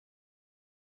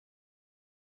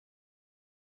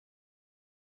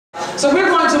So we're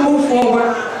going to move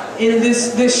forward in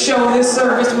this show, this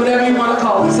service, whatever you want to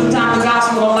call it. Sometimes the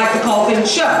gospel don't like to call things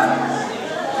show.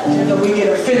 You know, we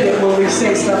get offended when we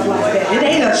say stuff like that. It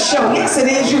ain't a show. Yes,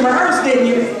 it is. You rehearsed, didn't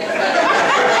you?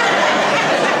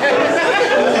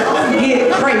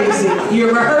 Get crazy. You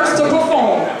rehearsed to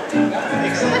perform.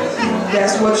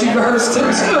 That's what you rehearsed to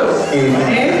do.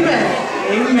 Amen.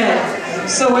 Amen.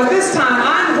 So at this time,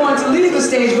 I'm going to leave the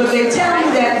stage, but they tell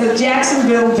me that the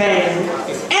Jacksonville band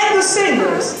and the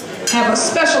singers have a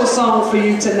special song for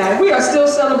you tonight. We are still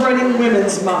celebrating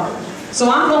Women's Month. So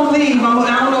I'm going to leave.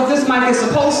 I don't know if this mic is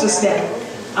supposed to stay.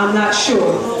 I'm not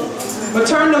sure. But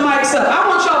turn the mics up. I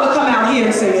want y'all to come out here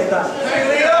and sing it though.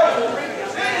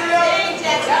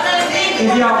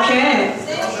 If y'all can.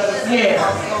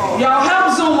 Yeah. Y'all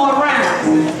help Zoom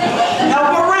around.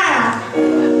 Help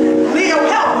around. Leo,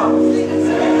 help her.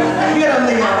 Get her,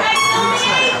 Leo.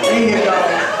 There you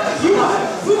go.